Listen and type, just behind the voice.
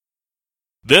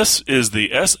This is the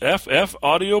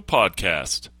SFFaudio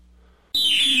podcast.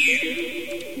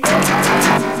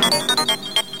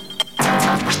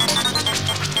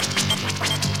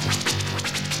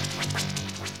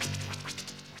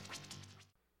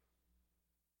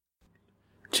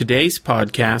 Today's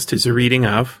podcast is a reading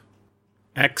of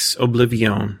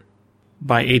Oblivione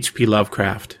by H.P.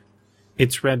 Lovecraft.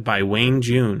 It's read by Wayne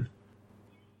June.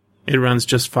 It runs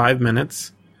just 5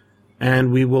 minutes,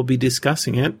 and we will be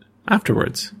discussing it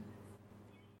afterwards.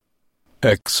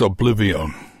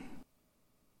 Oblivione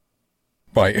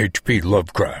by H.P.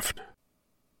 Lovecraft.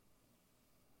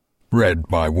 Read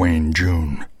by Wayne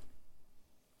June.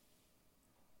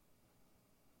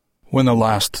 When the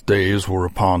last days were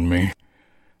upon me,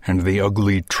 and the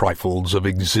ugly trifles of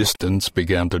existence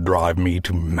began to drive me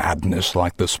to madness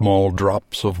like the small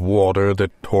drops of water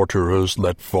that torturers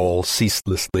let fall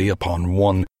ceaselessly upon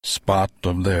one spot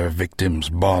of their victim's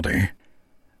body,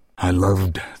 I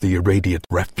loved the irradiate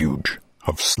refuge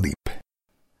of sleep.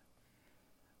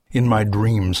 In my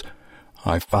dreams,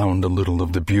 I found a little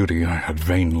of the beauty I had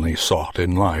vainly sought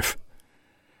in life,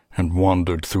 and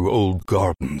wandered through old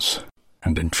gardens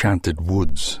and enchanted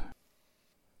woods.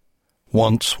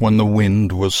 Once, when the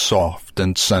wind was soft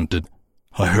and scented,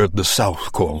 I heard the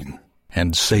south calling,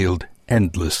 and sailed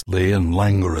endlessly and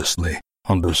languorously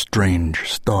under strange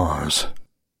stars.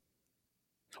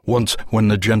 Once, when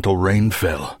the gentle rain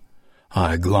fell,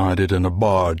 I glided in a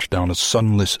barge down a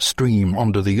sunless stream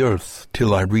under the earth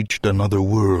till I reached another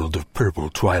world of purple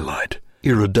twilight,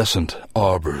 iridescent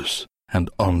arbors, and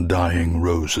undying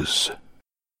roses.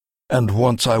 And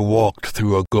once I walked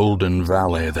through a golden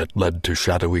valley that led to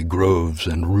shadowy groves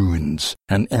and ruins,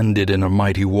 and ended in a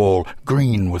mighty wall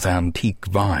green with antique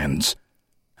vines,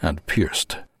 and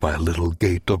pierced by a little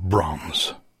gate of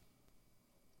bronze.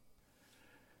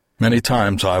 Many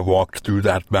times I walked through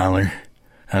that valley,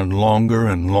 and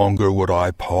longer would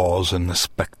I pause in the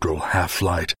spectral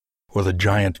half-light, where the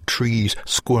giant trees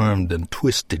squirmed and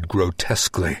twisted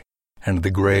grotesquely, and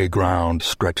the grey ground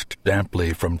stretched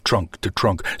damply from trunk to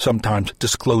trunk, sometimes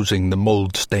disclosing the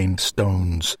mould-stained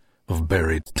stones of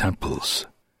buried temples.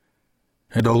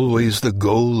 And always the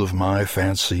goal of my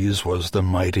fancies was the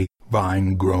mighty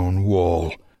vine-grown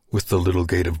wall, with the little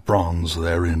gate of bronze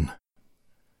therein.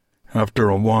 After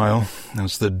a while,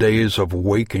 as the days of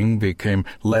waking became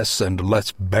less and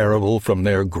less bearable from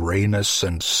their greyness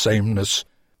and sameness,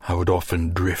 I would often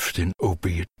drift in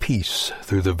opiate peace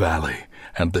through the valley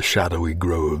and the shadowy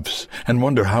groves, and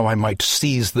wonder how I might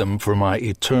seize them for my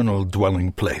eternal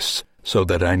dwelling place, so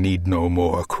that I need no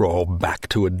more crawl back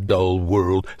to a dull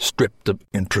world stripped of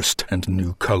interest and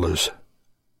new colours.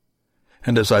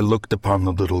 And as I looked upon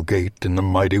the little gate in the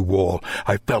mighty wall,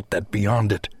 I felt that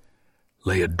beyond it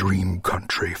lay a dream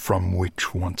country from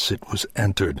which, once it was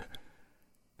entered,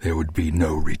 there would be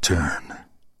no return.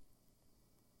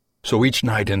 So each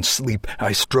night in sleep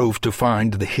I strove to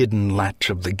find the hidden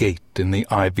latch of the gate in the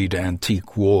ivied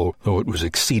antique wall, though it was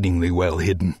exceedingly well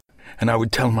hidden, and I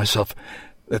would tell myself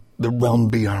that the realm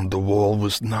beyond the wall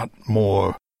was not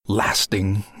more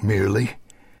lasting merely,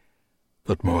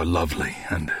 but more lovely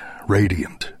and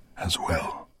radiant as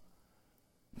well.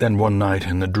 Then one night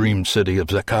in the dream city of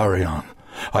Zakarion,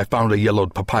 I found a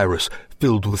yellowed papyrus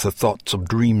filled with the thoughts of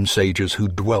dream sages who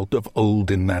dwelt of old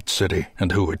in that city,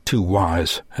 and who were too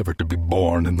wise ever to be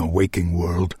born in the waking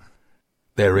world.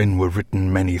 Therein were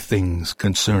written many things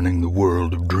concerning the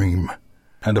world of dream,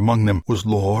 and among them was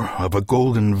lore of a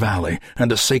golden valley,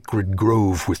 and a sacred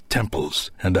grove with temples,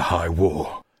 and a high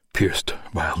wall, pierced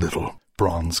by a little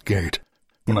bronze gate.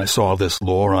 When I saw this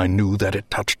lore, I knew that it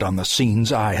touched on the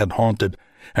scenes I had haunted,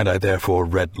 and I therefore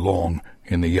read long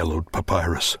in the yellowed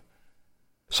papyrus.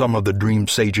 Some of the dream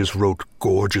sages wrote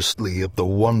gorgeously of the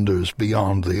wonders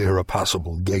beyond the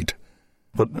irrepassable gate,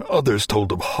 but others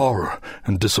told of horror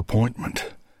and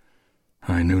disappointment.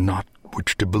 I knew not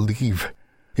which to believe,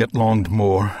 yet longed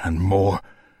more and more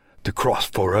to cross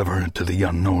forever into the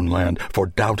unknown land, for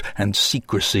doubt and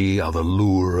secrecy are the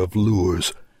lure of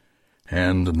lures,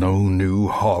 and no new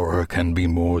horror can be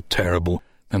more terrible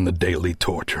than the daily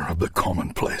torture of the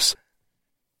commonplace.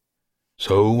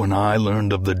 So when I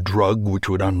learned of the drug which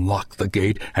would unlock the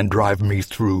gate and drive me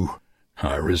through,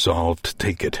 I resolved to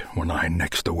take it when I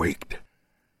next awaked.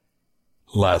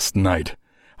 Last night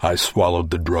I swallowed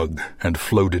the drug and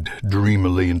floated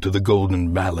dreamily into the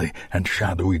golden valley and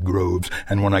shadowy groves,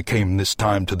 and when I came this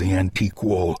time to the antique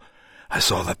wall, I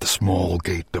saw that the small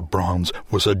gate of bronze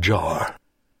was ajar.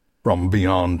 From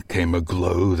beyond came a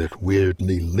glow that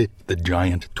weirdly lit the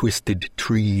giant twisted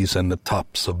trees and the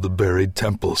tops of the buried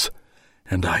temples,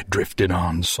 and I drifted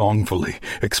on songfully,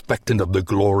 expectant of the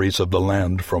glories of the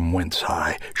land from whence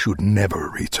I should never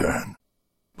return.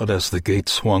 But as the gate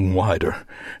swung wider,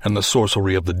 and the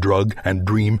sorcery of the drug and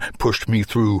dream pushed me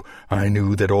through, I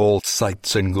knew that all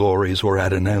sights and glories were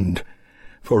at an end,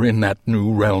 for in that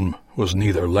new realm was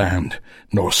neither land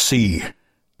nor sea,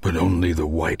 but only the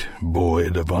white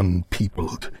void of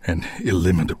unpeopled and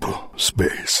illimitable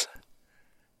space.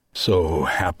 So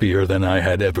happier than I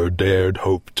had ever dared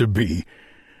hope to be,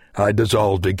 I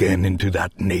dissolved again into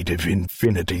that native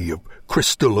infinity of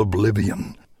crystal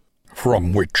oblivion,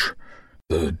 from which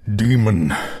the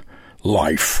demon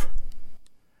life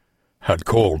had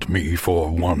called me for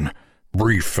one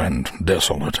brief and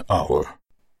desolate hour.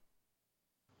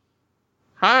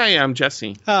 Hi, I'm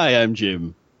Jesse. Hi, I'm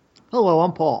Jim. Hello,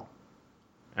 I'm Paul.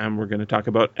 And we're going to talk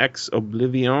about Ex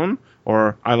Oblivione,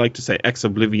 or I like to say Ex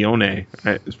Oblivione.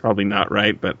 It's probably not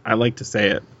right, but I like to say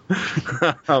it.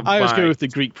 I always go with the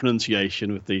Greek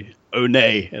pronunciation with the one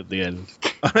at the end.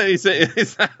 Is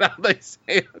that how they say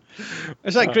it?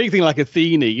 It's like Greek thing like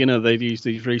Athene, you know, they use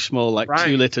these very small, like, right.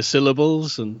 2-letter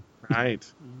syllables. And Right.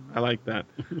 I like that.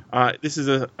 This is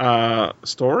a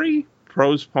story,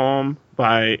 prose poem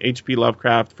by H.P.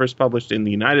 Lovecraft, first published in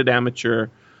the United Amateur,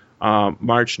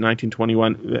 March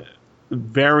 1921.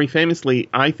 Very famously,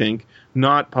 I think,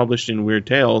 not published in Weird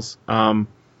Tales.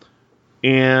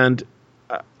 And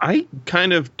I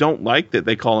kind of don't like that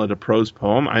they call it a prose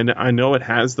poem. I know it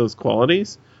has those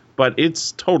qualities, but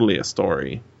it's totally a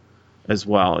story as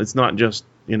well. It's not just,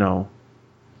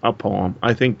 a poem.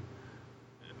 I think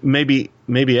maybe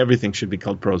everything should be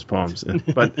called prose poems,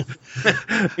 but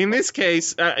in this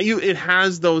case, it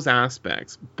has those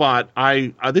aspects. But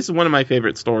this is one of my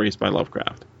favorite stories by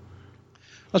Lovecraft.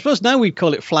 I suppose now we'd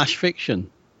call it flash fiction,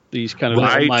 these kind of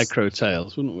Right. little micro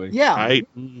tales, wouldn't we? Yeah. Right?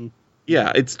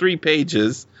 Yeah, it's 3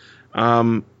 pages.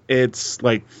 It's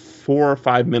like 4 or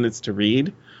 5 minutes to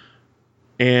read.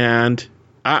 And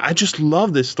I just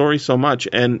love this story so much.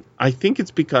 And I think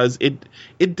it's because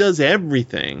it does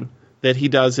everything that he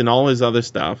does in all his other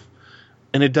stuff.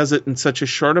 And it does it in such a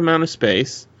short amount of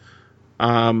space.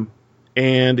 And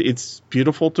it's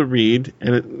beautiful to read.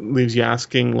 And it leaves you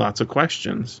asking lots of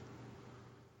questions.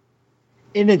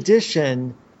 In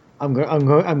addition, I'm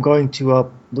going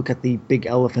to look at the big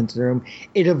elephant in the room.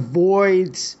 It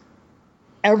avoids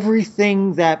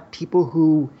everything that people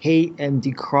who hate and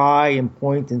decry and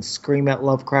point and scream at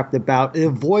Lovecraft about. It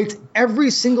avoids every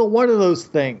single one of those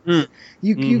things.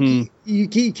 You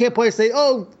can't point and say,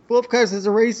 "Oh, Lovecraft is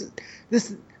a racist.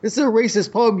 This is a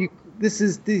racist poem."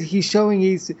 He's showing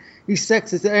he's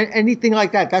sexist. Anything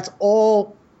like that. That's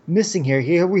all missing here.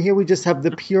 Here we just have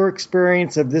the pure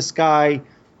experience of this guy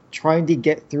trying to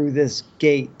get through this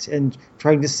gate and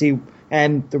trying to see,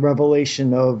 and the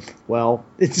revelation of, well,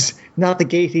 it's not the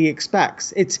gate he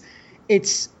expects. It's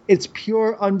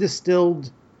pure undistilled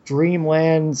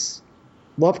Dreamlands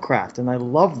Lovecraft, and I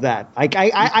love that. I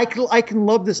can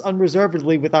love this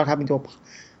unreservedly without having to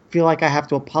feel like I have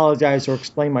to apologize or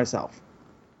explain myself.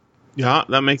 Yeah,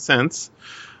 that makes sense.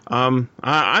 I'm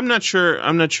not sure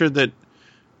that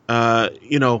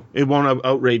it won't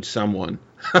outrage someone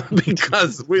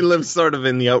because we live sort of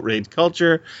in the outrage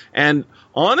culture. And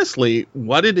honestly,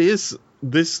 what it is,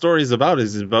 this story is about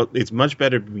it's much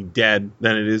better to be dead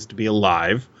than it is to be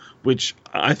alive, which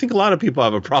I think a lot of people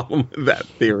have a problem with that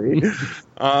theory.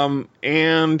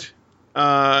 And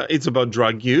it's about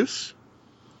drug use,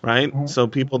 right? Mm-hmm. So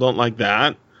people don't like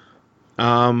that.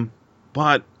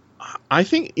 But I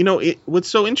think, what's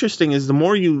so interesting is the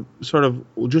more you sort of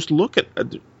just look at,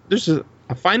 there's a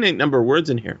finite number of words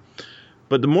in here,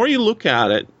 but the more you look at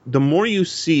it, the more you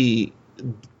see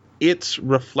its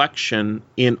reflection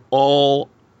in all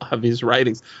of his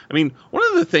writings. I mean, one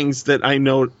of the things that I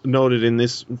noted in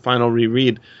this final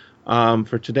reread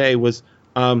for today was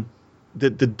that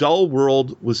the dull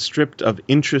world was stripped of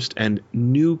interest and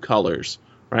new colors,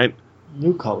 right?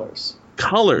 New colors.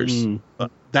 Colors.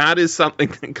 That is something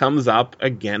that comes up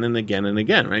again and again and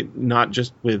again, right? Not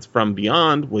just with From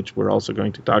Beyond, which we're also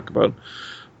going to talk about,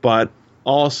 but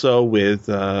also with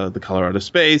The Color Out of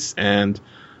Space, and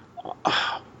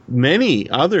many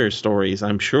other stories,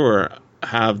 I'm sure,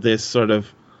 have this sort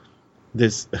of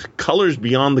this colors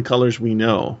beyond the colors we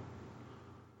know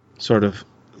sort of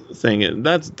thing. And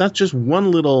that's just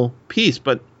one little piece,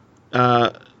 but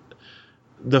the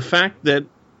fact that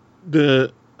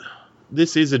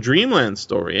this is a Dreamland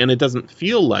story, and it doesn't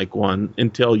feel like one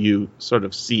until you sort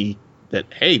of see that,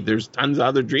 hey, there's tons of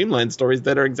other Dreamland stories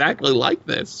that are exactly like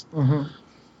this,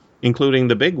 including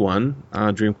the big one,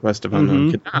 Dream Quest of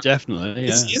Unknown Kidnap. Definitely,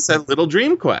 yeah. It's a little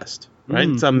Dream Quest, right?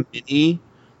 It's a mini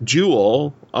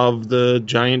jewel of the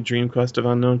giant dream quest of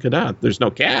Unknown Cadet. There's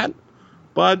no cat,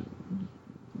 but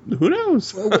who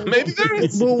knows? Maybe there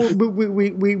is.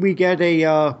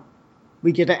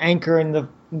 We get an anchor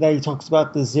that he talks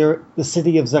about the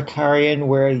city of Zakarian,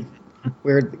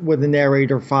 where the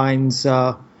narrator finds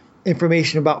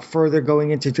information about further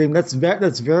going into Dream. That's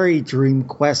very Dream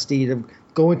questy, to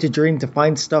go into Dream to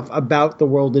find stuff about the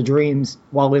world of dreams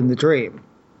while in the dream.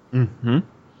 Mm-hmm.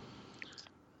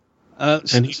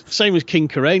 Same as King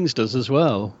Karains does as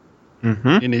well,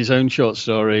 in his own short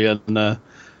story, and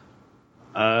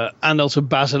also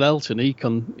Basil Elton.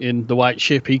 In The White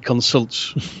Ship, he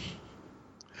consults,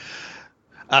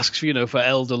 asks for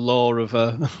elder lore of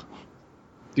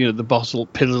the Bottle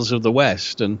Pillars of the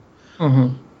West, and I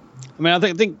mean, I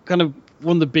think kind of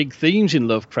one of the big themes in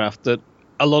Lovecraft that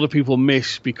a lot of people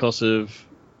miss because of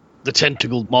the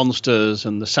tentacled monsters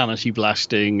and the sanity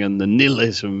blasting and the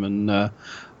nihilism and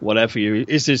whatever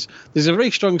is there's a very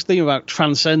strong theme about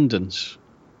transcendence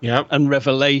and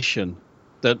revelation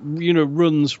that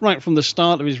runs right from the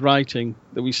start of his writing,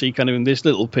 that we see kind of in this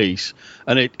little piece,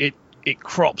 and it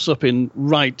crops up in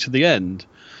right to the end.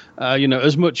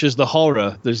 As much as the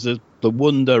horror, there's the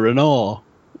wonder and awe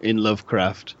in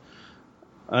Lovecraft.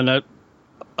 And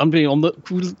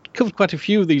we've covered quite a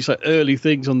few of these early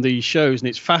things on these shows, and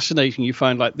it's fascinating. You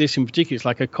find like this in particular, it's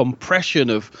like a compression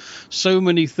of so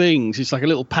many things. It's like a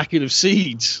little packet of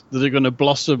seeds that are going to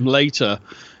blossom later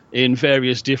in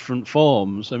various different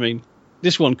forms. I mean,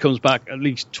 this one comes back at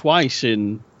least twice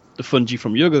in the Fungi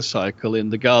from Yuggoth cycle in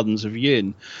the Gardens of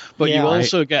Yin, but you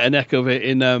also get an echo of it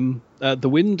in The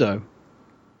Window.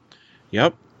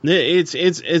 Yep.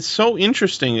 It's so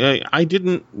interesting.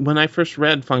 When I first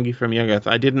read Fungi from Yuggoth,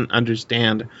 I didn't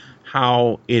understand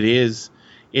how it is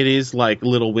like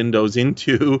little windows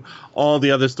into all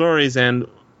the other stories, and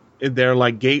they're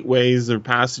like gateways or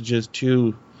passages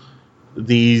to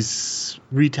these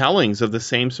retellings of the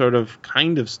same sort of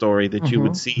kind of story that you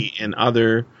would see in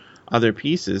other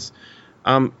pieces.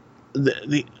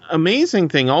 The amazing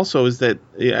thing also is that,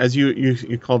 as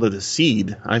you called it, a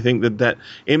seed. I think that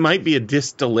it might be a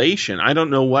distillation. I don't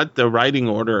know what the writing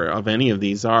order of any of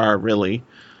these are really,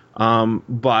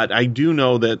 but I do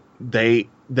know that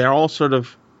they're all sort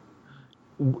of,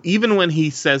 even when he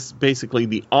says basically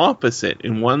the opposite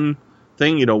in one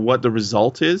thing, what the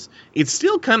result is, it's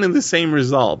still kind of the same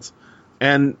result.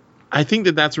 And I think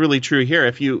that that's really true here.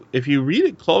 If you read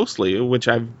it closely, which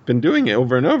I've been doing it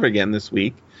over and over again this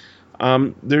week,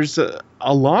 there's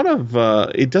a lot of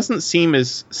it doesn't seem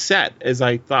as set as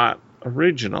I thought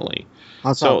originally.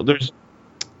 So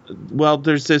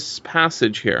there's this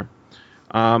passage here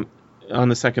on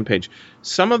the second page.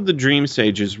 Some of the dream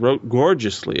sages wrote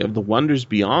gorgeously of the wonders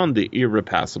beyond the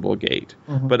irrepassable gate,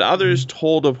 but others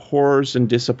told of horrors and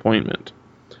disappointment.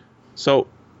 So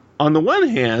on the one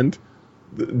hand,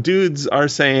 the dudes are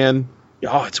saying,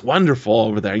 oh, it's wonderful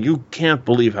over there. You can't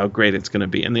believe how great it's going to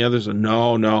be. And the others are,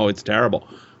 no, it's terrible.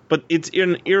 But it's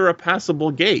an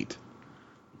irrepassable gate.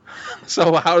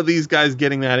 So how are these guys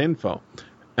getting that info?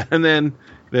 And then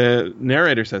the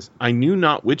narrator says, I knew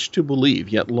not which to believe,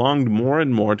 yet longed more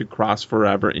and more to cross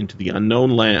forever into the unknown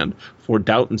land. For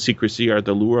doubt and secrecy are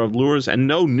the lure of lures, and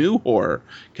no new horror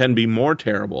can be more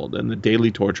terrible than the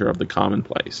daily torture of the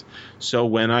commonplace. So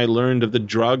when I learned of the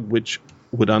drug which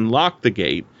would unlock the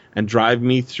gate, and drive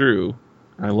me through,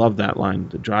 I love that line,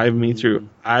 to drive me through,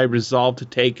 I resolved to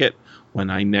take it when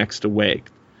I next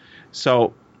awaked.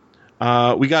 So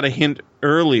we got a hint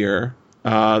earlier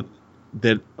that,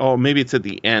 maybe it's at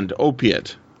the end,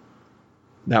 opiate.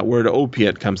 That word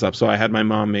opiate comes up. So I had my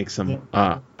mom make some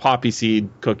poppy seed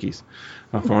cookies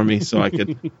for me so I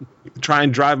could try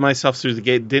and drive myself through the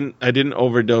gate. I didn't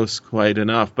overdose quite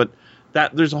enough. But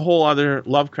there's a whole other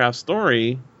Lovecraft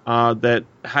story that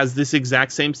has this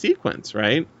exact same sequence,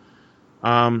 right?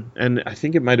 And I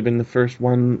think it might have been the first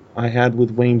one I had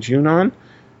with Wayne June on.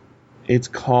 It's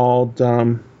called,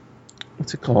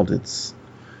 what's it called? It's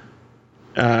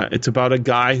about a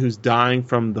guy who's dying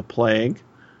from the plague,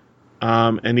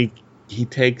 and he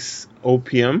takes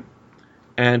opium,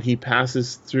 and he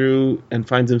passes through and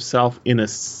finds himself in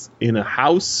a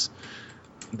house.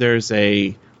 There's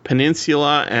a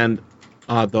peninsula, and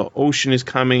the ocean is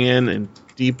coming in and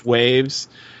deep waves,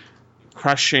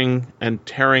 crushing and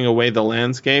tearing away the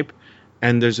landscape,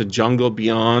 and there's a jungle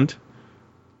beyond.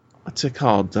 What's it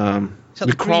called? The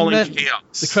Crawling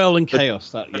Chaos. The Crawling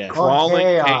Chaos. The Crawling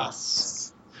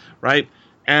Chaos. Right?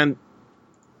 And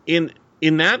in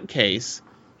that case,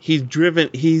 he's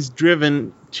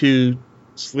driven to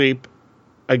sleep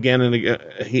again and again.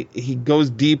 He goes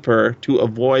deeper to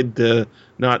avoid the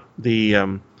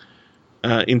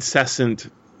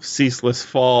incessant ceaseless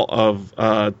fall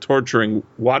of torturing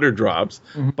water drops,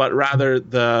 but rather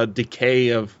the decay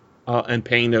of and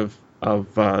pain of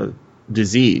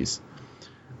disease.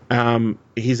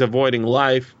 He's avoiding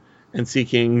life and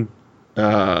seeking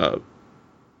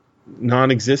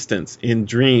non-existence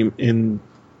in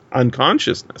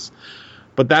unconsciousness.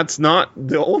 But that's not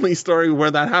the only story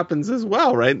where that happens as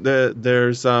well, right?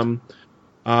 There's Hypnos.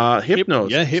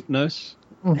 Hypnos.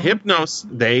 Hypnos,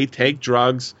 they take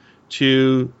drugs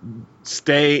to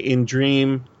stay in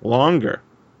dream longer.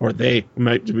 Or they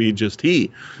might be just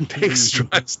he takes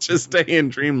drugs to stay in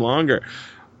dream longer.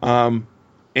 And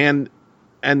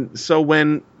so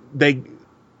when they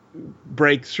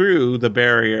break through the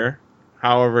barrier,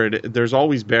 however, there's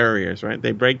always barriers, right?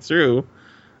 They break through.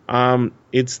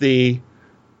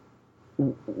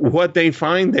 What they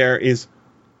find there is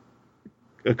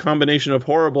a combination of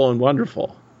horrible and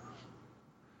wonderful.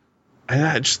 And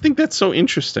I just think that's so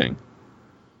interesting.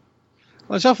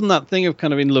 Well, it's often that thing of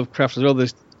kind of in Lovecraft as well,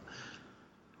 this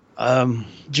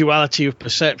duality of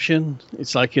perception.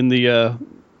 It's like in the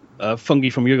Fungi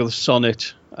from Yuggo's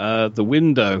sonnet, The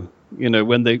Window,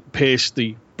 when they pierce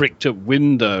the bricked up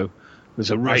window, there's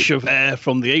a rush of air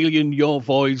from the alien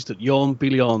voids that yawn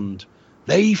beyond.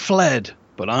 They fled,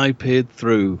 but I peered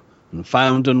through and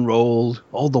found and rolled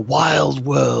all the wild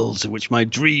worlds of which my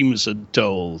dreams had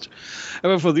told.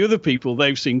 However, for the other people,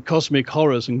 they've seen cosmic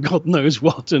horrors and God knows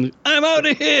what, and I'm out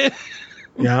of here.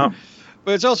 Yeah.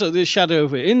 But it's also this shadow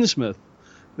over Innsmouth.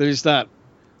 There is that,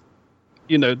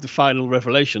 the final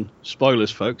revelation.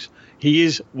 Spoilers, folks. He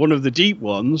is one of the deep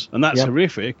ones, and that's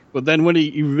horrific. But then when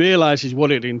he realizes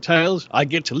what it entails, I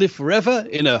get to live forever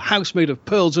in a house made of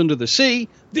pearls under the sea.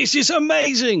 This is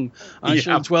amazing. I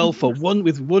shall dwell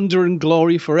with wonder and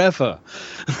glory forever.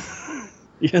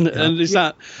 And is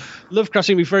that Lovecraft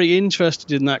seemed to be very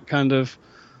interested in that kind of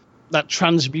that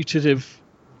transmutative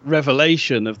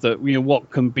revelation of that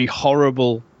what can be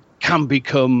horrible can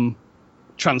become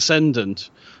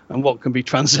transcendent. And what can be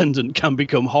transcendent can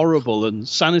become horrible and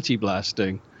sanity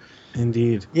blasting.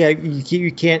 Indeed. Yeah,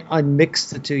 you can't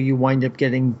unmix the two. You wind up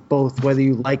getting both, whether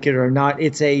you like it or not.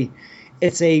 It's a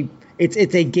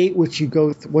gate which you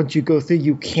go once you go through,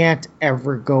 you can't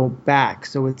ever go back.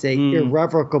 So it's a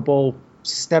irrevocable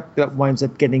step that winds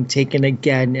up getting taken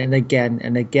again and again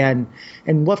and again.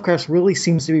 And Lovecraft really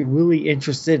seems to be really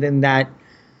interested in that.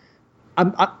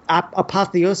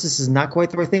 Apotheosis is not quite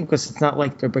the right thing because it's not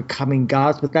like they're becoming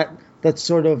gods, but that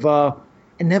sort of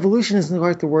and evolution isn't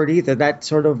quite the word either. That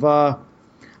sort of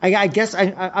I guess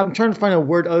I'm trying to find a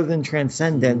word other than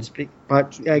transcendence,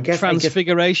 but I guess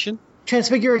transfiguration.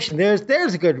 Transfiguration.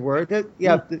 There's a good word.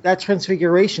 That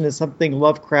transfiguration is something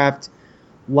Lovecraft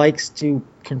likes to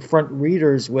confront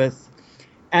readers with,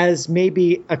 as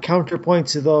maybe a counterpoint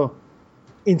to the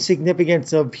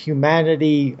insignificance of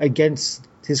humanity against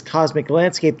his cosmic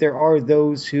landscape. There are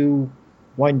those who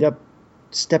wind up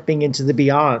stepping into the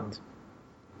beyond,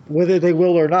 whether they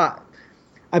will or not.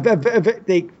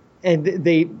 They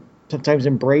sometimes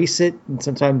embrace it, and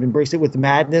sometimes embrace it with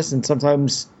madness, and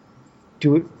sometimes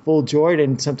do it full joy,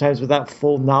 and sometimes without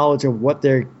full knowledge of what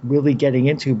they're really getting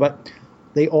into. But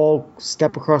they all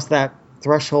step across that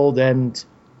threshold, and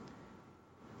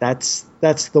that's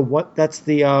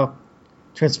the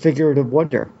transfigurative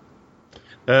wonder.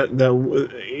 They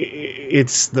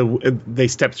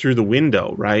step through the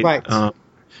window, right? Right.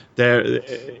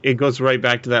 It goes right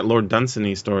back to that Lord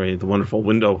Dunsany story, The Wonderful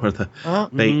Window, where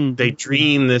they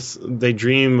dream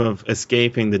of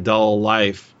escaping the dull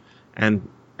life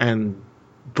and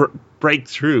break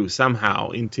through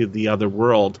somehow into the other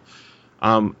world.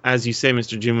 As you say,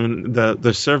 Mr. Jim,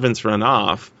 the servants run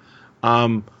off,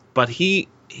 but he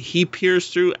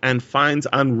peers through and finds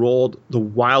unrolled the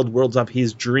wild worlds of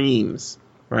his dreams.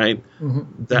 Right,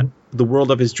 that the world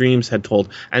of his dreams had told,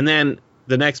 and then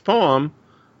the next poem,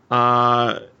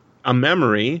 A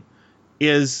Memory,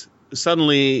 is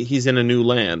suddenly he's in a new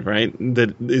land. Right,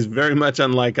 that is very much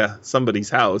unlike somebody's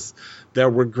house. There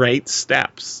were great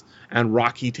steps and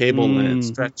rocky tablelands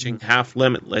stretching half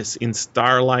limitless in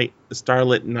starlit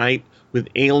night with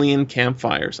alien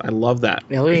campfires. I love that.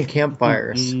 Alien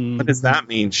campfires. What does that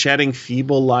mean? Shedding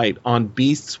feeble light on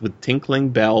beasts with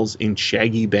tinkling bells in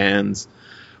shaggy bands.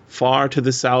 Far to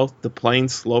the south, the plain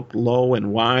sloped low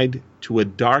and wide to a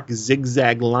dark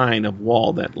zigzag line of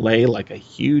wall that lay like a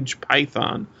huge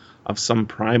python of some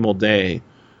primal day,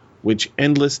 which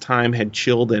endless time had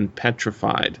chilled and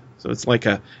petrified. So it's like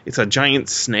a giant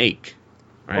snake,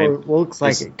 right? Or it looks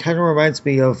like it kind of reminds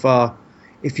me of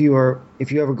if you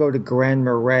ever go to Grand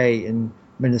Marais in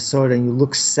Minnesota and you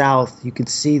look south, you can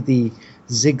see the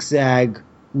zigzag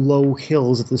low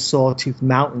hills of the Sawtooth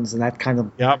Mountains, and that kind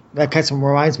of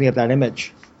reminds me of that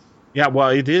image. Yeah, well,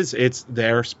 it is. It's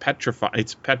petrified.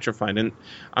 It's petrified, and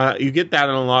you get that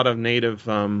in a lot of native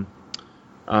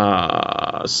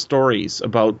stories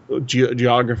about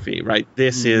geography, right?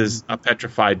 This is a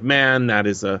petrified man. That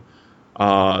is a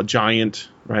giant,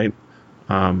 right?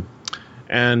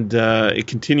 And it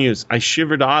continues. I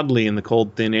shivered oddly in the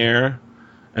cold, thin air,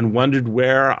 and wondered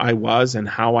where I was and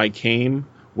how I came,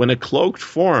 when a cloaked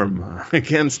form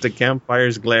against a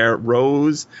campfire's glare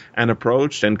rose and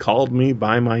approached and called me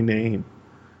by my name.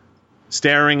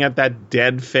 Staring at that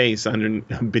dead face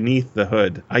beneath the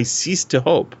hood, I ceased to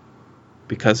hope,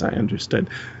 because I understood.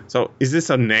 So, is this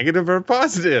a negative or a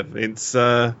positive? It's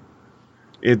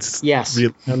yes.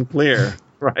 really unclear,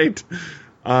 right?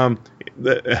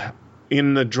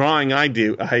 In the drawing I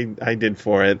did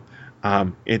for it,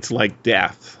 it's like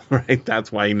death, right?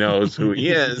 That's why he knows who he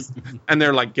is. And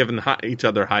they're like giving each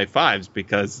other high fives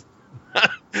because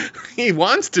he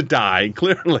wants to die,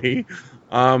 clearly.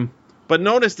 But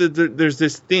notice that there's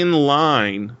this thin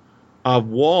line of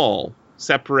wall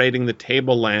separating the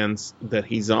tablelands that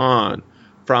he's on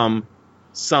from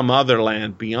some other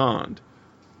land beyond.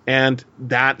 And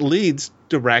that leads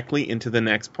directly into the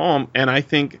next poem, and I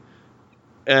think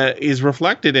is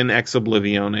reflected in Ex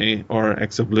Oblivione, or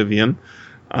Ex Oblivion.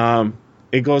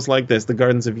 It goes like this, the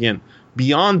Gardens of Yin.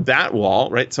 Beyond that wall,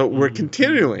 right? So we're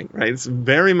continuing, right? It's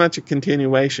very much a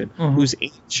continuation, whose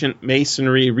ancient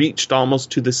masonry reached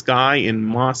almost to the sky in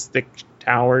moss-thick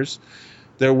towers.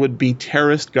 There would be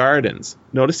terraced gardens.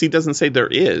 Notice he doesn't say there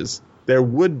is. There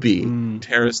would be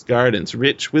terraced gardens,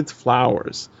 rich with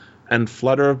flowers, and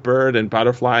flutter of bird and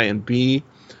butterfly and bee.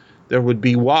 There would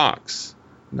be walks.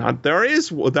 There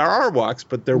are walks,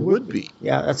 but there would be.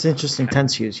 Yeah, that's interesting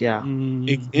tense use, yeah.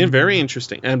 Very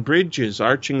interesting. And bridges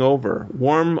arching over,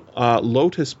 warm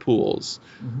lotus pools,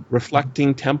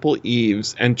 reflecting temple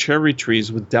eaves, and cherry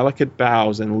trees with delicate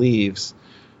boughs and leaves,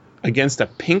 against a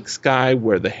pink sky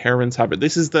where the herons hover.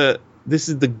 This is the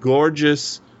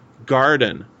gorgeous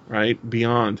garden, right,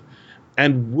 beyond.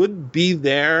 And would be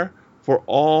there for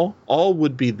all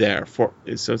would be there for,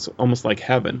 so it's almost like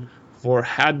heaven. For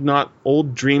had not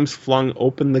old dreams flung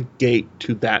open the gate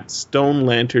to that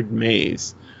stone-lanterned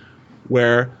maze,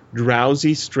 where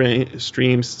drowsy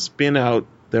streams spin out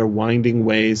their winding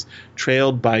ways,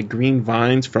 trailed by green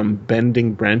vines from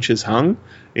bending branches hung.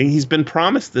 And he's been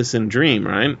promised this in dream,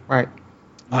 right? Right.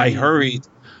 I hurried,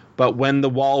 but when the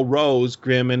wall rose,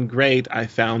 grim and great, I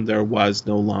found there was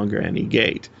no longer any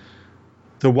gate.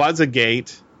 There was a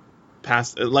gate,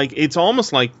 past, like, it's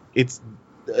almost like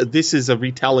this is a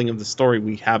retelling of the story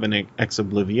we have in Ex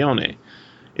Oblivione.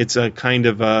 It's a kind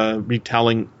of a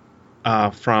retelling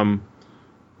from,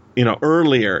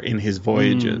 earlier in his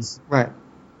voyages. Right.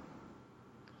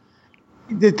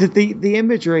 The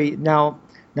imagery now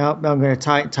I'm going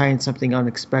to tie in something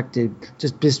unexpected,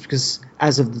 just because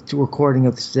as of the recording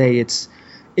of today,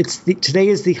 today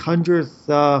is the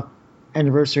 100th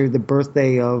anniversary of the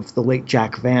birthday of the late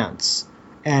Jack Vance,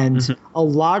 and a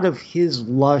lot of his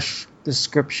lush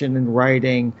description and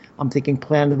writing, I'm thinking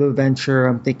Planet of Adventure,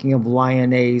 I'm thinking of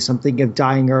Lioness, I'm thinking of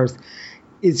Dying Earth,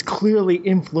 is clearly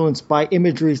influenced by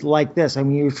imageries like this. I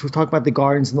mean, you were talking about the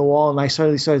gardens and the wall, and I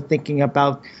started thinking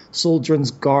about Soldrin's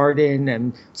Garden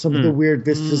and some of the weird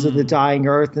vistas of the Dying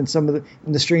Earth and some of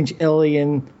the strange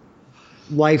alien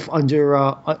life under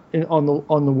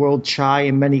on the world Chai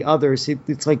and many others.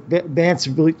 It's like Vance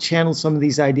really channeled some of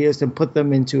these ideas and put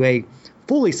them into a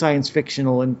fully science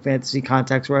fictional and fantasy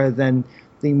context rather than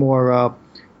the more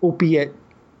opiate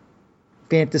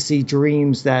fantasy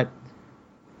dreams that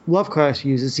Lovecraft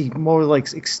uses. He more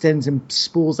like extends and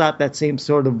spools out that same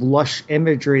sort of lush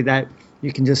imagery that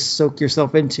you can just soak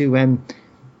yourself into and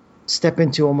step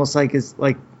into, almost like is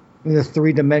like in a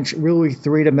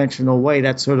three-dimensional way.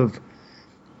 That's sort of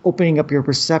opening up your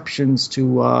perceptions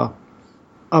to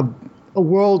a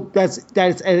world that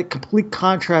is at a complete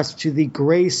contrast to the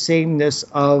gray sameness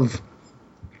of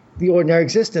the ordinary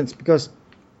existence. Because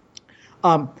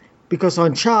on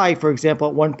Chai, for example,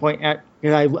 at one point, I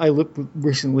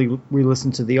recently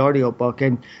re-listened to the audiobook,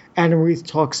 and Adam Reith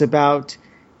talks about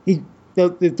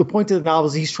the point of the novel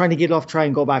is he's trying to get off, try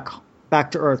and go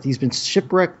back to Earth. He's been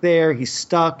shipwrecked there. He's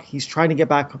stuck. He's trying to get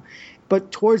back.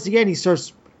 But towards the end, he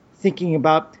starts thinking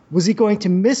about, was he going to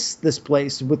miss this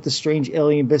place with the strange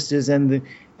alien vistas and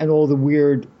all the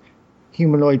weird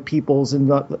humanoid peoples and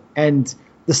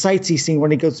the sights he's seen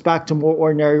when he goes back to more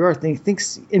ordinary Earth. And he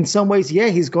thinks in some ways,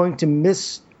 he's going to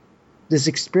miss this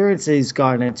experience that he's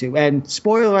gone into. And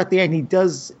spoiler, at the end, he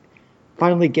does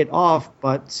finally get off,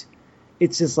 but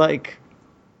it's just like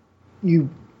he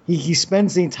he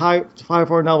spends the entire 5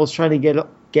 novels trying to go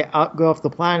off the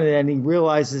planet, and he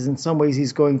realizes in some ways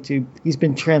he's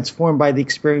been transformed by the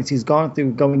experience he's gone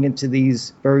through, going into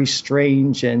these very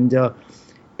strange and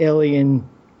alien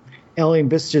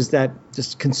vistas that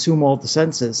just consume all the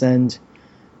senses. And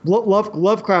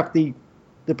Lovecraft, the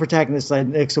protagonist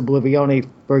in Ex Oblivione,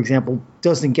 for example,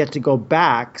 doesn't get to go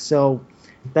back, so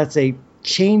that's a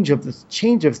change of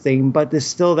theme, but there's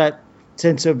still that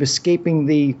sense of escaping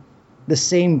the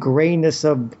same grayness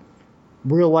of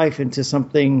real life into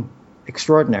something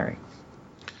extraordinary.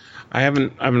 I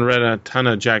haven't read a ton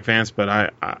of Jack Vance, but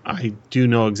I do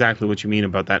know exactly what you mean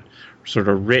about that sort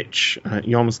of rich,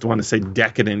 you almost want to say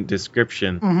decadent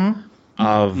description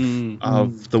of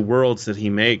the worlds that he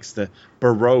makes. The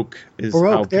Baroque is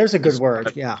Baroque. There's a good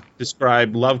word. Yeah.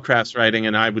 Describe Lovecraft's writing,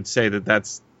 and I would say that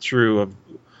that's true of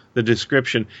the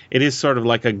description. It is sort of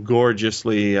like a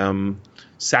gorgeously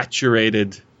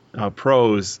saturated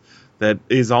prose that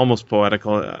is almost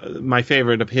poetical. My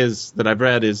favorite of his that I've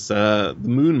read is The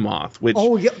Moon Moth, which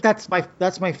that's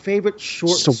my favorite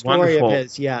short story of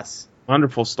his. Yes,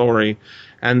 wonderful story,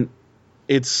 and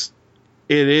it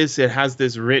has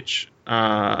this rich.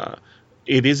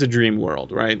 It is a dream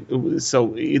world, right? So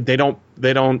they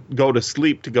don't go to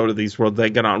sleep to go to these worlds. They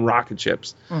get on rocket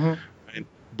ships, right?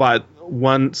 But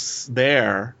once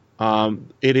there,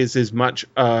 it is as much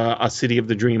a city of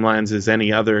the Dreamlands as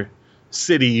any other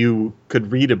city you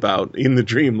could read about in the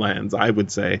Dreamlands, I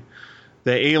would say.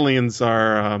 The aliens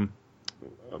are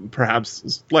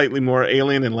perhaps slightly more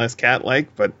alien and less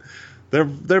cat-like, but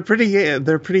they're pretty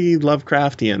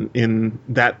Lovecraftian in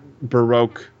that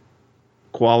Baroque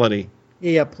quality.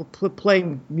 Yeah,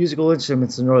 playing musical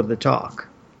instruments in order to talk.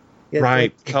 Yeah,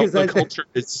 right. The culture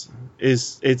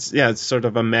it's sort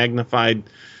of a magnified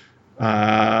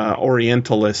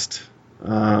Orientalist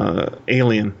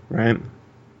alien, right?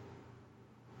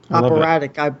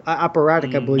 Operatic, I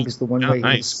believe, is the one way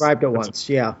he described it once.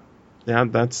 Yeah,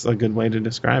 that's a good way to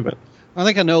describe it. I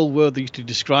think an old word that used to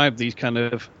describe these kind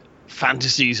of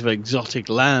fantasies of exotic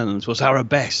lands was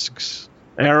arabesques.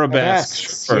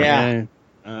 Arabesques, sure. Yeah.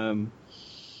 And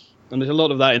there's a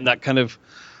lot of that in that kind of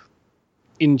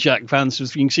in Jack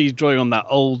Vance's. You can see he's drawing on that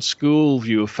old school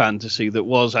view of fantasy that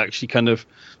was actually kind of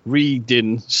rigged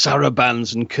in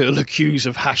sarabands and curlicues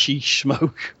of hashish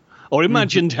smoke, or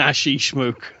imagined hashish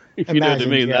smoke. If you know what I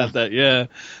mean, yeah.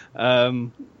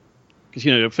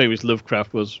 Because famous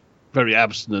Lovecraft was very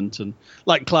abstinent, and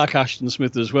like Clark Ashton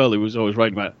Smith as well, who was always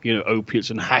writing about opiates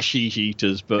and hashish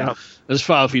eaters. But as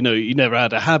far as we know, he never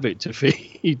had a habit to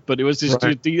feed. But it was just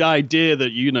the idea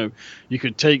that you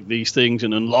could take these things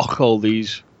and unlock all the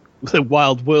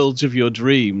wild worlds of your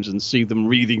dreams and see them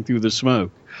wreathing through the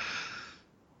smoke.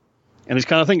 And it's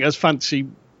kind of, I think, as fantasy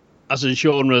as a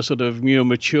genre sort of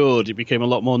matured, it became a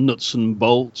lot more nuts and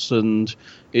bolts, and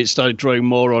it started drawing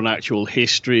more on actual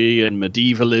history and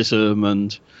medievalism,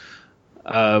 and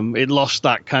it lost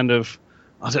that kind of,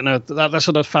 I don't know, that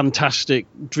sort of fantastic,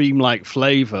 dreamlike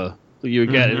flavour that you were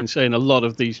getting in saying a lot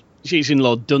of these. She's in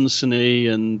Lord Dunsany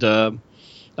and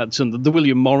that's in the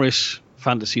William Morris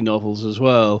fantasy novels as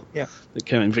well. Yeah, that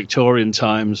came in Victorian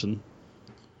times, and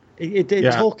it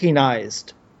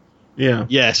Tolkienized. Yeah.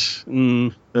 Yes.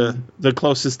 The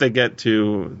closest they get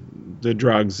to the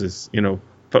drugs is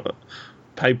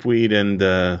pipe weed and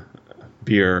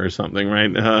beer or something,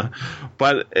 right?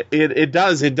 But it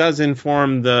does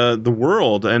inform the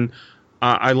world, and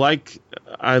I like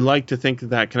to think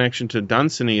that connection to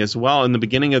Dunsany as well. In the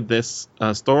beginning of this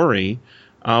story,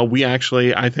 we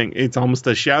actually, I think it's almost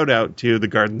a shout out to the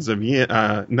Gardens of Yin,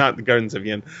 not the Gardens of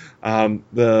Yin.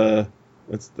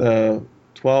 What's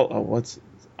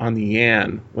on the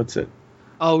Yan? What's it?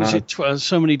 Oh, is it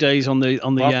so many days on the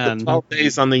Yan? 12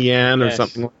 days on the Yan, or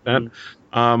something like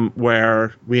that.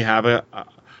 Where we have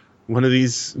one of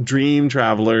these dream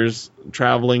travelers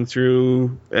traveling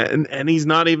through, and he's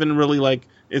not even really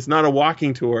it's not a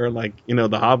walking tour like the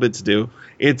hobbits do.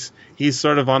 He's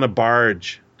sort of on a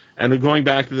barge. And going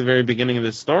back to the very beginning of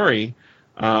this story,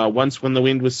 once when the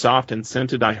wind was soft and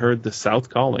scented, I heard the south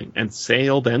calling, and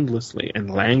sailed endlessly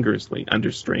and languorously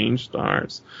under strange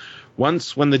stars.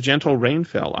 Once when the gentle rain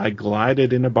fell, I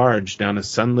glided in a barge down a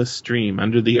sunless stream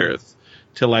under the earth,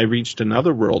 till I reached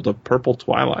another world of purple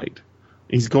twilight.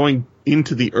 He's going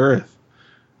into the earth.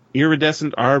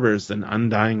 Iridescent arbors and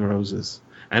undying roses.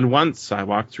 And once I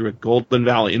walked through a golden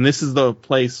valley, and this is the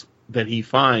place that he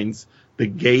finds the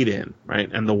gate in, right,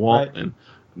 and the wall in.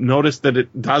 Notice that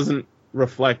it doesn't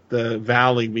reflect the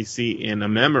valley we see in A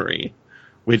Memory,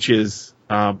 which is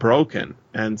broken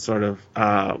and sort of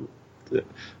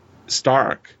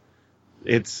stark.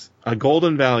 It's a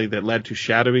golden valley that led to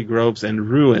shadowy groves and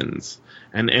ruins,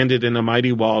 and ended in a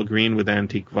mighty wall green with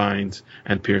antique vines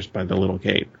and pierced by the little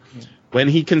gate. When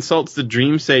he consults the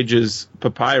dream sage's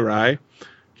papyri,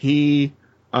 he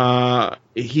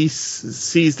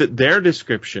sees that their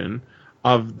description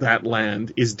of that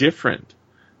land is different.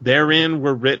 Therein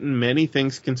were written many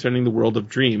things concerning the world of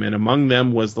dream, and among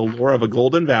them was the lore of a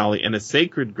golden valley and a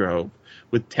sacred grove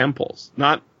with temples,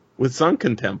 not with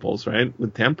sunken temples, right?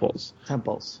 With temples.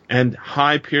 Temples. And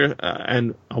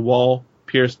and a wall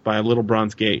pierced by a little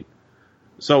bronze gate.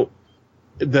 So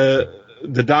the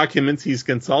documents he's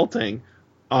consulting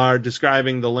are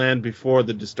describing the land before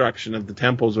the destruction of the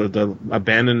temples or the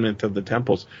abandonment of the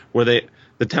temples, where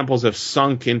the temples have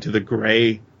sunk into the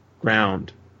gray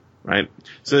ground, right?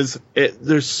 So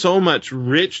there's so much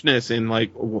richness in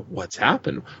like what's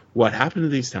happened. What happened to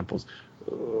these temples?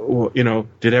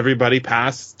 Did everybody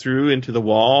pass through into the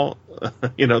wall,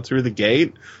 through the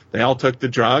gate? They all took the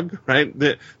drug, right?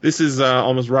 This is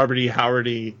almost Robert E.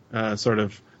 Howardy sort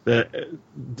of the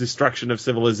destruction of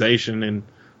civilization. And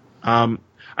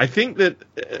I think that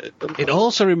it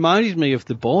also reminded me of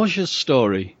the Borgias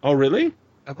story. Oh, really?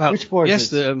 About which Borgias? Yes,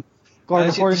 the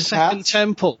second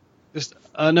temple.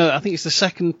 No, I think it's the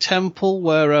second temple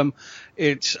where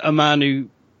it's a man who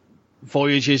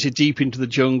voyages deep into the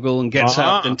jungle and gets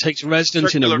out and takes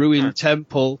residence in a ruined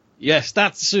temple. Yes,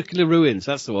 that's the Circular Ruins.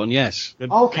 That's the one, yes.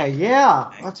 Okay,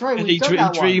 yeah. That's right. And he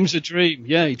dreams a dream.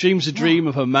 Yeah, he dreams a dream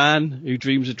of a man who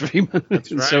dreams a dream. That's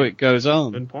and right. So it goes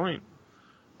on. Good point.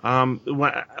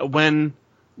 When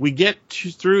we get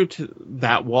through to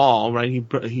that wall, right,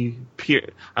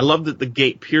 I love that the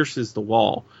gate pierces the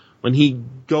wall. When he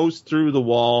goes through the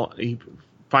wall, he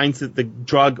finds that the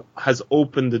drug has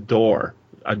opened the door,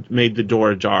 made the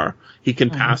door ajar. He can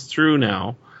pass through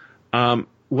now.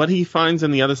 What he finds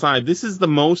on the other side, this is the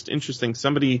most interesting.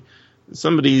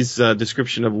 Somebody's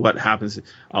description of what happens.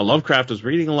 Lovecraft was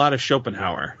reading a lot of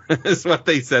Schopenhauer, is what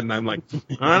they said, and I'm like,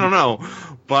 I don't know,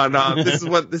 but this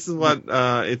is what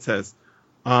it says.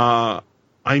 I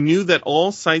knew that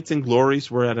all sights and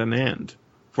glories were at an end,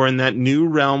 for in that new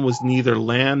realm was neither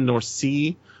land nor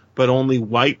sea, but only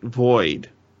white void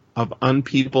of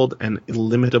unpeopled and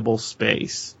illimitable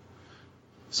space.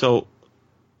 So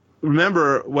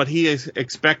remember what he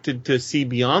expected to see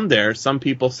beyond there. Some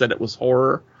people said it was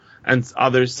horror, and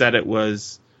others said it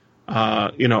was,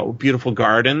 beautiful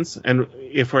gardens. And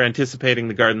if we're anticipating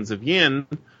the Gardens of Yin,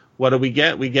 what do we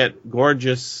get? We get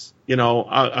gorgeous,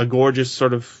 a gorgeous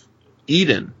sort of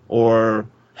Eden or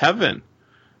heaven.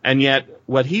 And yet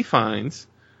what he finds,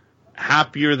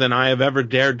 happier than I have ever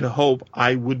dared to hope,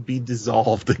 I would be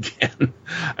dissolved again.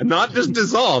 Not just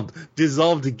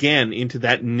dissolved again into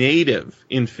that native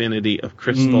infinity of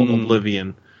crystal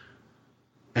oblivion,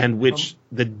 and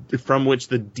from which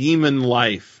the demon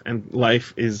life, and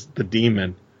life is the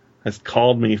demon, has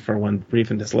called me for one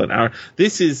brief and desolate hour.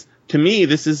 This is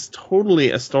totally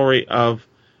a story of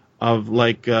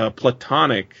like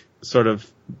Platonic sort of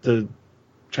the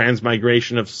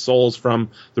transmigration of souls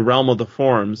from the realm of the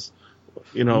forms,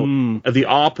 the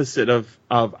opposite of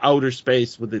outer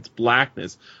space with its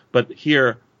blackness, but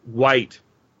here white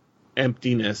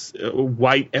emptiness,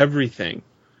 white everything.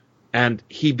 And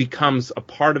he becomes a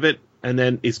part of it, and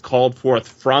then is called forth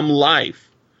from life,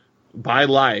 by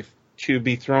life, to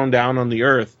be thrown down on the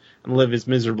earth and live his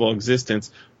miserable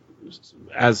existence.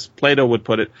 As Plato would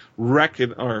put it,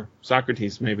 or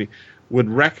Socrates maybe, would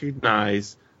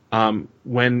recognize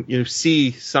when you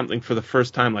see something for the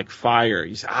first time, like fire.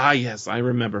 You say, yes, I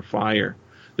remember fire.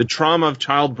 The trauma of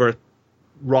childbirth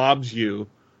robs you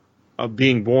of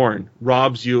being born,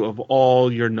 robs you of all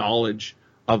your knowledge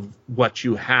of what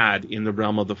you had in the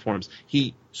realm of the forms.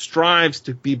 He strives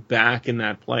to be back in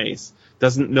that place,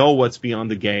 doesn't know what's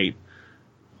beyond the gate,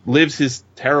 lives his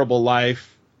terrible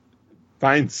life,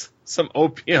 finds some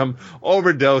opium,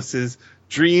 overdoses,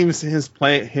 dreams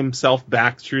himself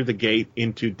back through the gate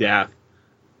into death,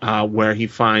 where he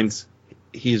finds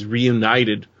he's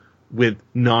reunited with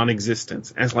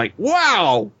non-existence. And it's like,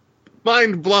 wow,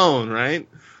 mind blown, right?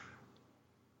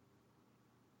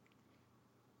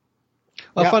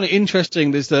 I find it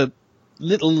interesting. There's a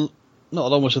little,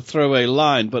 not almost a throwaway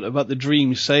line, but about the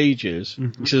dream sages.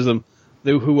 He says them,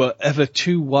 who were ever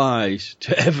too wise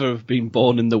to ever have been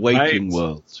born in the waking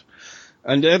world.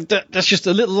 And that's just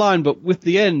a little line, but with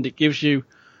the end, it gives you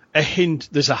a hint.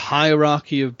 There's a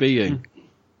hierarchy of being.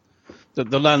 That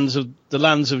the lands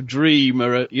of dream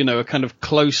are, are kind of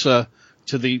closer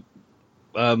to the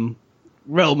realm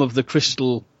of the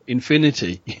crystal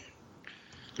infinity.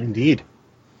 Indeed.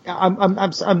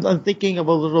 I'm thinking of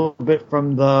a little bit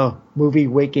from the movie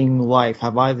Waking Life.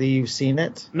 Have either of you seen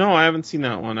it? No, I haven't seen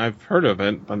that one. I've heard of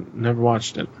it, but never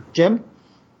watched it. Jim?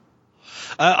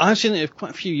 I've seen it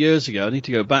quite a few years ago. I need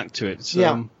to go back to it.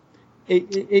 So,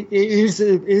 It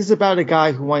is about a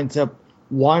guy who winds up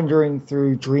wandering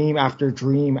through dream after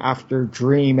dream after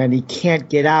dream, and he can't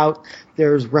get out.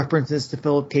 There's references to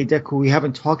Philip K. Dick, who we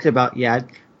haven't talked about yet,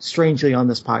 strangely on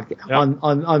this podcast,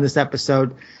 on this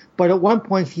episode. But at one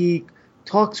point, he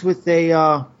talks with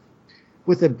a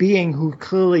being who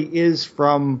clearly is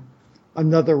from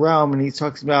another realm, and he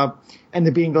talks about, and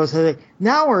the being goes,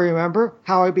 "Now I remember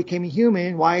how I became a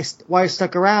human, why I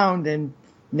stuck around, and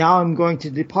now I'm going to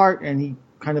depart." And he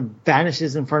kind of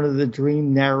vanishes in front of the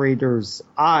dream narrator's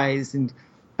eyes and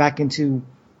back into,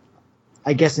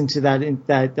 I guess, into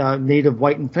that native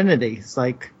white infinity. It's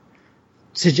like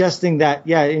suggesting that,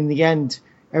 in the end,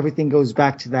 everything goes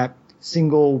back to that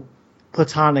single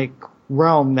platonic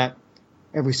realm that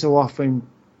every so often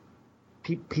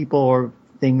people or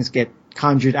things get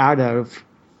conjured out of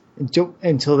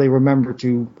until they remember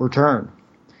to return.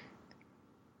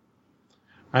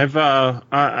 I'm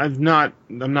not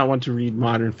one to read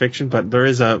modern fiction, but there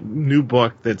is a new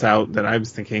book that's out that I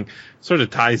was thinking sort of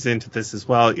ties into this as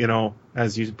well. You know,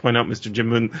 as you point out, Mr. Jim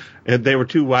Moon, they were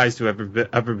too wise to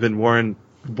ever been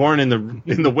born in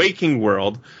the waking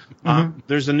world.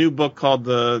 There's a new book called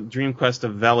The Dream Quest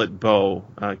of Velvet Bow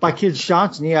by Kids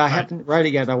Johnson. I haven't read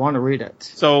it yet. I want to read it.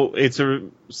 So it's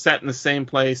set in the same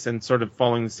place and sort of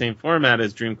following the same format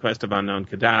as Dream Quest of Unknown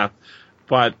Kadath,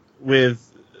 but with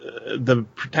the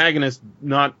protagonist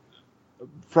not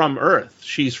from Earth.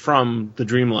 She's from the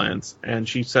Dreamlands, and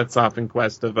she sets off in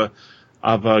quest of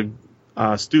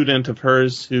a student of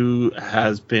hers who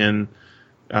has been,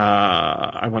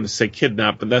 I want to say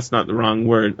kidnapped, but that's not the wrong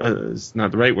word. It's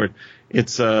not the right word.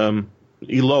 It's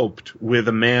eloped with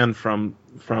a man from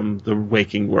the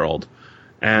waking world,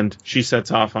 and she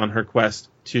sets off on her quest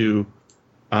to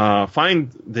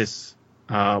find this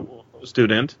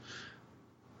student.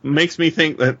 Makes me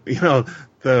think that,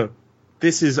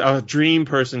 this is a dream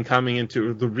person coming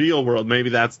into the real world. Maybe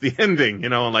that's the ending,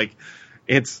 like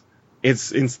it's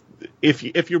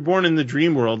if you're born in the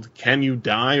dream world, can you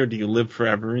die or do you live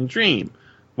forever in dream?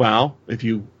 Well, if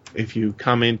you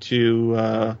come into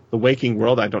the waking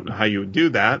world, I don't know how you would do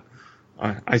that.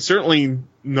 I certainly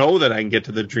know that I can get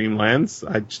to the Dreamlands.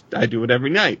 I do it every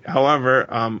night.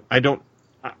 However, I don't.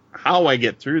 How I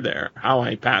get through there, how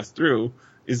I pass through,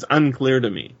 is unclear to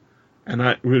me, and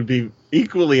it would be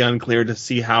equally unclear to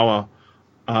see how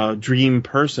a dream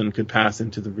person could pass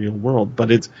into the real world.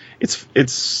 But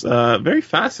it's very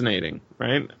fascinating,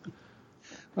 right?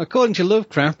 According to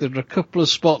Lovecraft, there are a couple of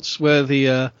spots where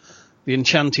the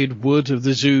enchanted wood of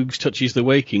the Zoogs touches the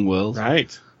waking world,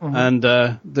 right? And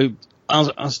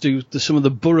as do some of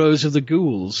the burrows of the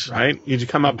ghouls, right? You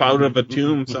come up out of a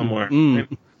tomb somewhere. Right?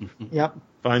 Yep.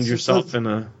 Find yourself in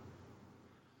a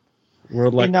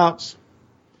world like this.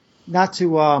 Not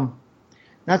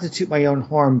to toot my own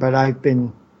horn, but I've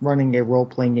been running a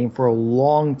role-playing game for a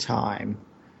long time,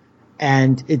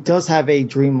 and it does have a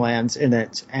Dreamlands in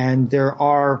it, and there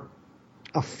are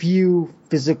a few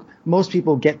physical. Most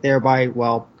people get there by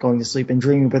going to sleep and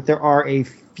dreaming, but there are a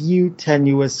few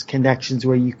tenuous connections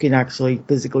where you can actually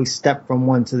physically step from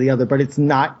one to the other, but it's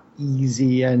not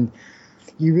easy, and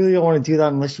you really don't want to do that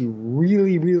unless you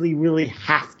really, really, really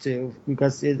have to,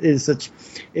 because it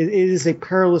is a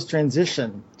perilous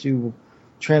transition to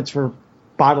transfer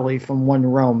bodily from one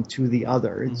realm to the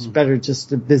other. It's better just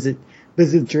to visit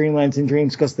Dreamlands and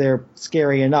dreams because they're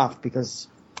scary enough, because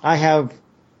I have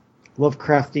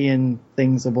Lovecraftian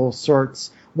things of all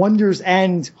sorts, wonders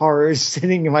and horrors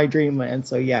sitting in my Dreamland.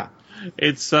 So yeah,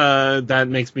 it's that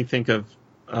makes me think of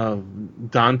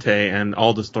Dante and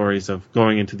all the stories of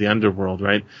going into the underworld,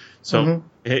 right? So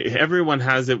everyone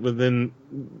has it within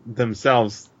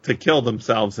themselves to kill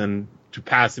themselves and to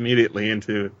pass immediately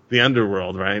into the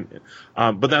underworld, right?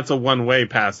 But that's a one-way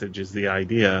passage, is the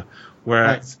idea.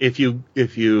 Whereas if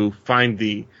you find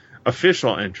the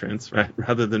official entrance, right,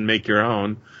 rather than make your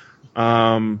own,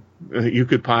 you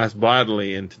could pass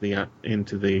bodily into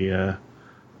the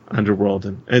underworld.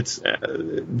 And it's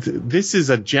this is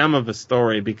a gem of a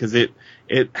story because it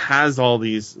has all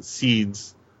these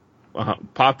seeds,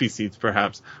 poppy seeds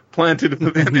perhaps, planted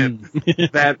within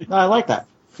it that I like that,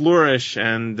 flourish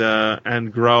and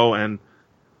grow and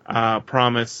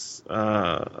promise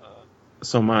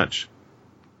so much.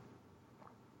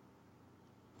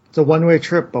 It's a one-way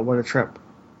trip, but what a trip.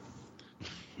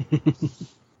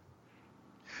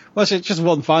 Well, so just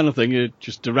one final thing,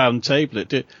 just to round table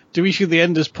it. Do we see the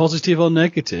end as positive or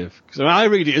negative? Because I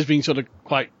read it as being sort of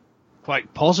quite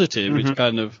positive. It's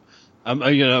kind of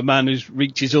A man who's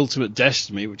reached his ultimate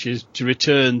destiny, which is to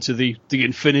return to the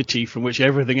infinity from which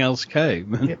everything else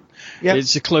came. Yep. Yep.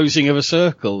 It's a closing of a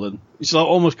circle, and it's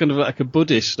almost kind of like a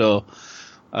Buddhist or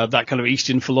that kind of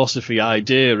Eastern philosophy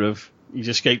idea of you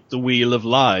escape the wheel of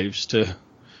lives to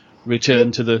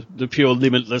return to the pure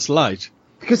limitless light.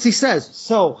 Because he says,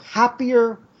 so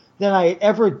happier than I had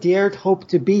ever dared hope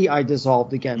to be, I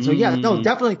dissolved again. So yeah, no,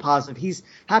 definitely positive. He's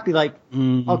happy, like,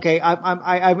 okay,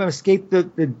 I've escaped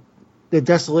the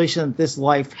desolation that this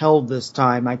life held this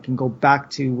time. I can go back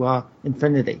to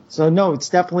infinity. So no, it's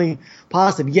definitely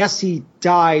positive. Yes, he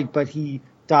died, but he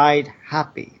died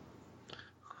happy.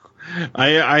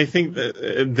 I think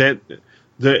that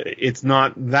it's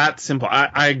not that simple.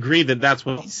 I agree that that's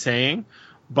what he's saying,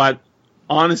 but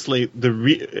honestly,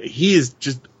 he is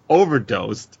just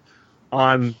overdosed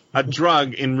on a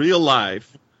drug in real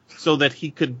life so that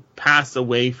he could pass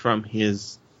away from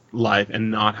his life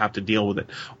and not have to deal with it.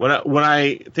 What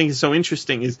I think is so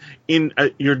interesting is in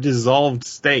your dissolved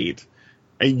state,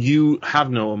 you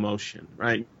have no emotion,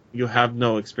 right? You have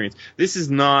no experience. This is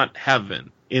not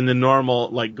heaven in the normal,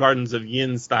 like, Gardens of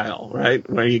Yin style, right?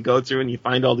 Where you go through and you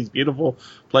find all these beautiful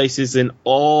places, and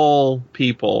all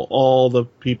the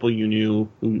people you knew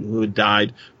who had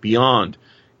died beyond.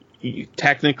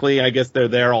 Technically, I guess they're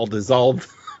there all dissolved.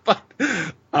 But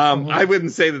I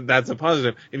wouldn't say that that's a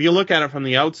positive. If you look at it from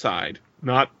the outside,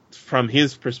 not from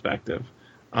his perspective,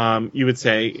 you would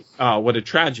say, oh, what a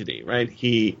tragedy, right?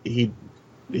 He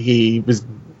was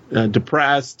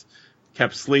depressed,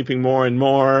 kept sleeping more and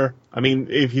more. I mean,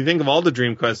 if you think of all the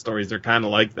Dream Quest stories, they're kind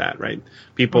of like that, right?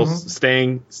 People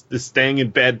staying in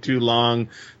bed too long,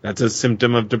 that's a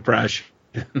symptom of depression,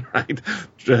 right?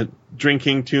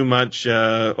 Drinking too much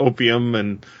opium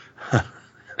and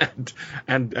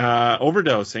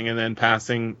overdosing, and then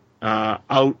passing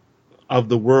out of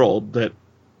the world that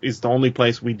is the only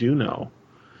place we do know.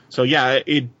 So yeah,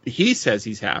 he says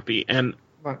he's happy, and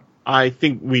I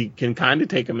think we can kind of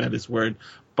take him at his word,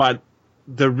 but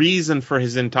the reason for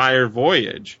his entire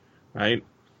voyage, right?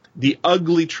 The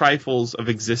ugly trifles of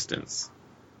existence.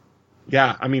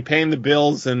 Yeah, I mean, paying the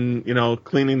bills and,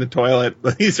 cleaning the toilet,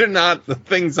 these are not the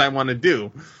things I want to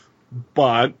do,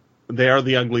 but they are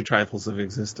the ugly trifles of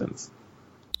existence.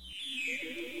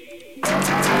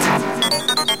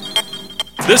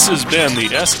 This has been the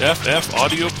SFF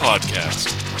Audio Podcast.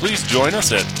 Please join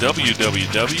us at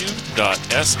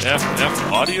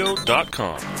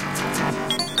www.sffaudio.com.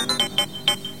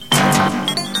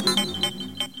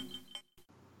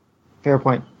 Fair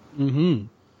point. Mm-hmm.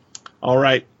 All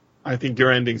right. I think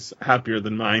your ending's happier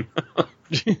than mine.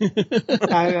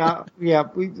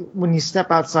 When you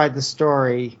step outside the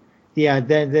story,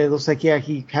 then it looks like,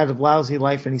 he had a lousy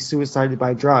life and he's suicided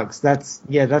by drugs. That's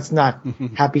not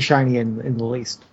happy, shiny in the least.